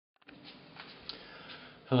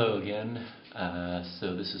Hello again.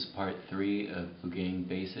 So this is part 3 of Buugeng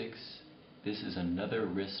Basics. This is another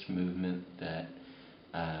wrist movement that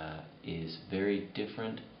is very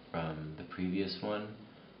different from the previous one,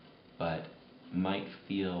 but might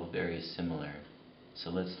feel very similar.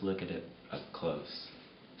 So let's look at it up close.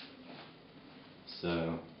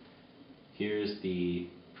 So here's the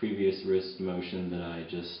previous wrist motion that I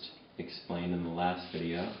just explained in the last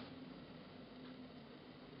video.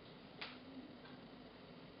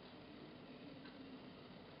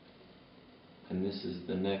 And this is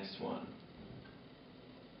the next one.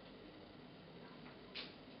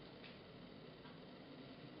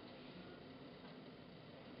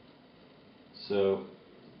 So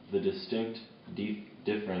the distinct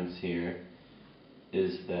difference here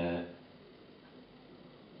is that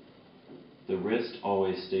the wrist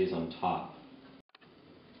always stays on top.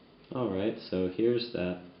 Alright, so here's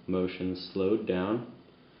that motion slowed down,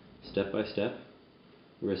 step by step.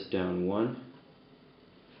 Wrist down 1.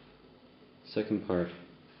 Second part,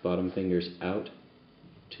 bottom fingers out,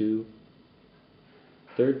 2.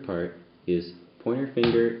 Third part is pointer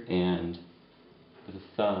finger and the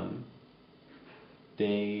thumb.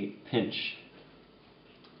 They pinch.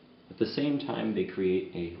 At the same time, they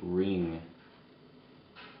create a ring.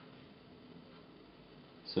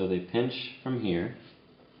 So they pinch from here,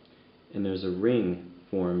 and there's a ring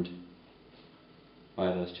formed by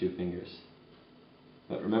those 2 fingers.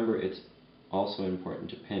 But remember, it's also important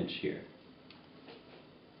to pinch here.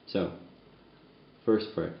 So, first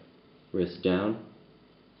part, wrist down,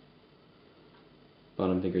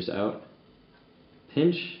 bottom fingers out,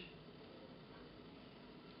 pinch,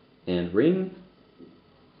 and ring.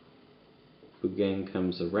 Buugeng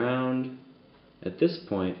comes around. At this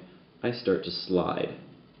point, I start to slide.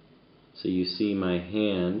 So you see my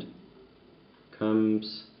hand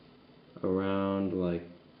comes around like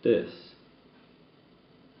this.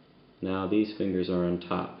 Now these fingers are on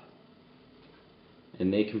top,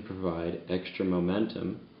 and they can provide extra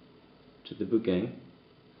momentum to the Buugeng.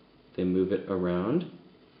 They move it around.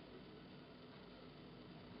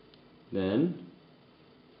 Then,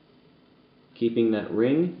 keeping that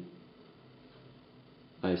ring,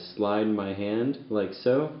 I slide my hand like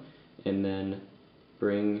so, and then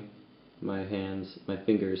bring my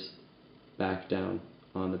fingers back down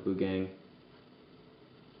on the Buugeng,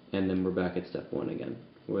 and then we're back at step 1 again,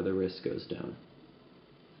 where the wrist goes down.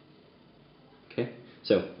 Okay,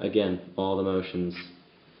 so again, all the motions.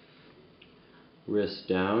 Wrist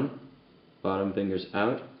down, bottom fingers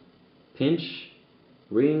out, pinch,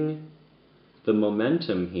 ring. The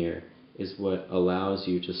momentum here is what allows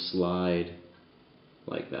you to slide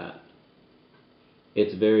like that.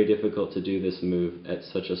 It's very difficult to do this move at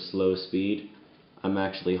such a slow speed. I'm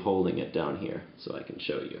actually holding it down here so I can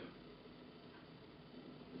show you.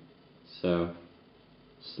 So,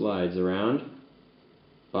 slides around,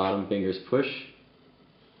 bottom fingers push.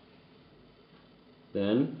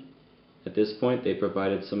 Then, at this point, they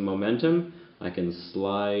provided some momentum. I can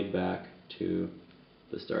slide back to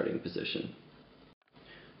the starting position.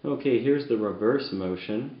 Okay, here's the reverse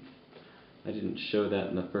motion. I didn't show that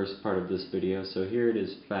in the first part of this video, so here it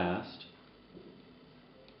is fast.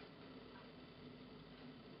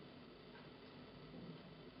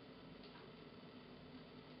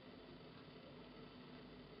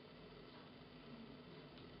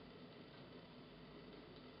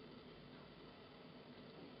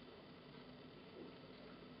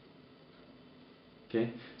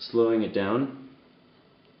 Okay, slowing it down,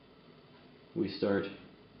 we start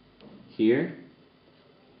here,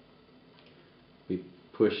 we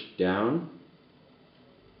push down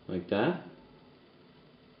like that,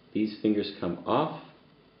 these fingers come off,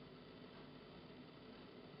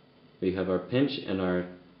 we have our pinch and our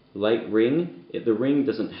light ring. The ring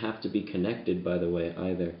doesn't have to be connected, by the way,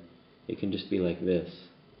 either. It can just be like this.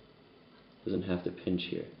 It doesn't have to pinch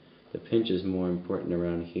here. The pinch is more important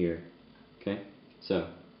around here. Okay? So,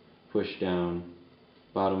 push down,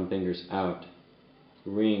 bottom fingers out,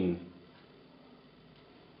 ring,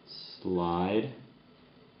 slide.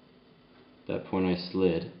 At that point I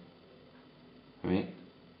slid, right?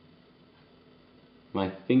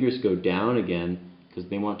 My fingers go down again because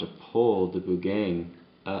they want to pull the Buugeng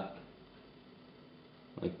up,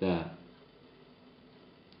 like that.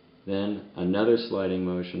 Then another sliding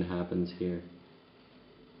motion happens here.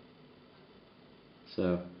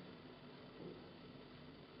 So,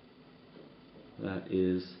 that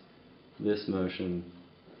is this motion.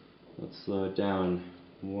 Let's slow it down.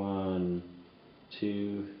 1,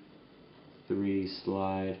 2, 3,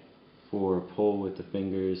 slide. 4, pull with the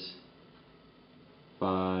fingers.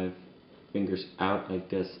 5, fingers out like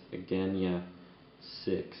this again, yeah.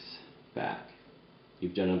 6, back.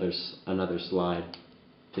 you've done another slide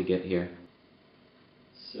to get here.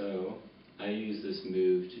 So I use this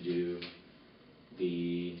move to do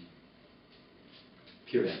the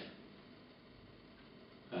pirouette.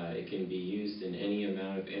 It can be used in any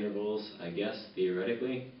amount of intervals, I guess,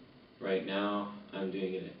 theoretically. Right now I'm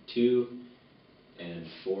doing it at 2 and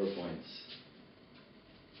 4 points.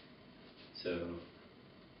 So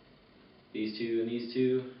these two and these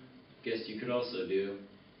two, I guess you could also do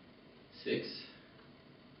 6,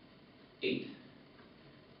 8,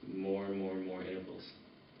 more and more and more intervals.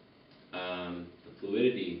 The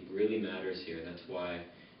fluidity really matters here. That's why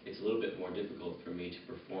it's a little bit more difficult for me to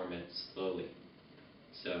perform it slowly.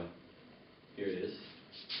 So